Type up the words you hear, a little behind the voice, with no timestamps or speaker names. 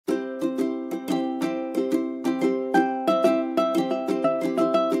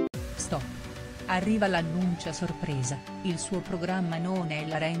Arriva l'annuncio a sorpresa, il suo programma non è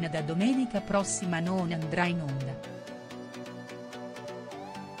la reina da domenica prossima non andrà in onda.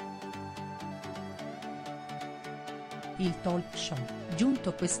 Il talk show,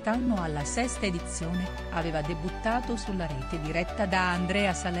 giunto quest'anno alla sesta edizione, aveva debuttato sulla rete diretta da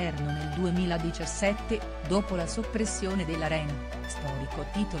Andrea Salerno nel 2017, dopo la soppressione dell'Arena, storico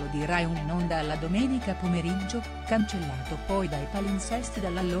titolo di Rai 1 in onda alla domenica pomeriggio, cancellato poi dai palinsesti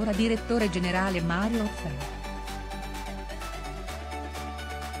dall'allora direttore generale Mario Orfei.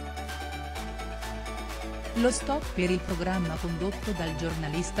 Lo stop per il programma condotto dal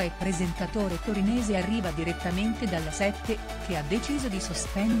giornalista e presentatore torinese arriva direttamente dalla 7, che ha deciso di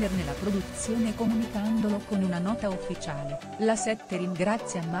sospenderne la produzione comunicandolo con una nota ufficiale. La 7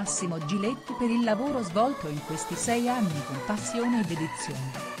 ringrazia Massimo Giletti per il lavoro svolto in questi 6 anni con passione e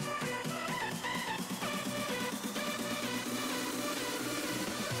dedizione.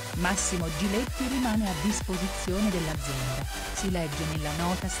 Massimo Giletti rimane a disposizione dell'azienda, si legge nella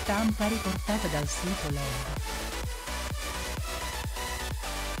nota stampa riportata dal sito Leggo.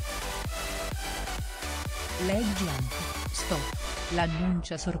 Leggi anche, stop,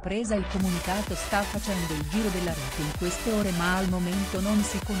 l'annuncio a sorpresa. Il comunicato sta facendo il giro della rete in queste ore, ma al momento non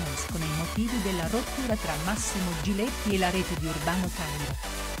si conoscono i motivi della rottura tra Massimo Giletti e la rete di Urbano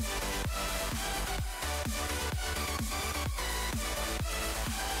Cairo.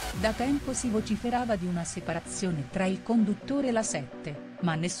 Da tempo si vociferava di una separazione tra il conduttore e la 7,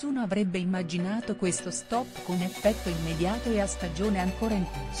 ma nessuno avrebbe immaginato questo stop con effetto immediato e a stagione ancora in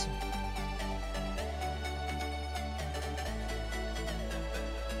corso.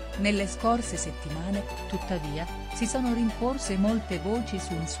 Nelle scorse settimane, tuttavia, si sono rincorse molte voci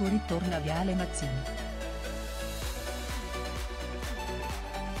su un suo ritorno a Viale Mazzini.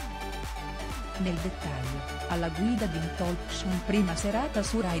 Nel dettaglio, alla guida di un talk show in prima serata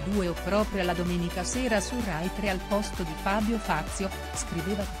su Rai 2 o proprio la domenica sera su Rai 3 al posto di Fabio Fazio,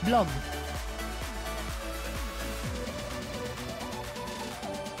 scriveva blog.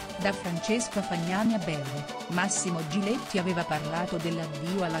 Da Francesca Fagnani a Belve, Massimo Giletti aveva parlato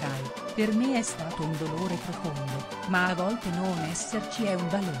dell'addio alla Rai: per me è stato un dolore profondo, ma a volte non esserci è un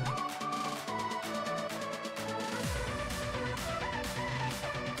valore.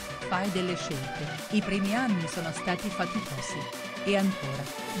 Fai delle scelte, i primi anni sono stati faticosi. E ancora,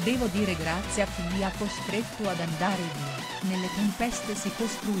 devo dire grazie a chi mi ha costretto ad andare via, nelle tempeste si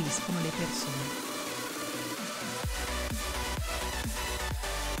costruiscono le persone.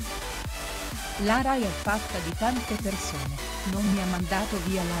 La Rai è fatta di tante persone, non mi ha mandato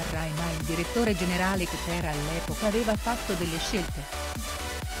via la Rai ma il direttore generale che c'era all'epoca aveva fatto delle scelte.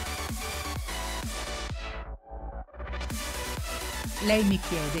 Lei mi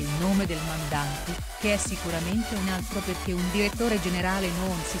chiede il nome del mandante, che è sicuramente un altro perché un direttore generale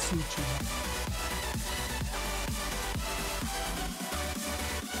non si suicida.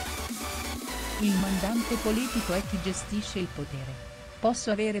 Il mandante politico è chi gestisce il potere.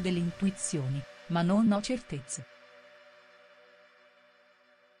 Posso avere delle intuizioni, ma non ho certezze.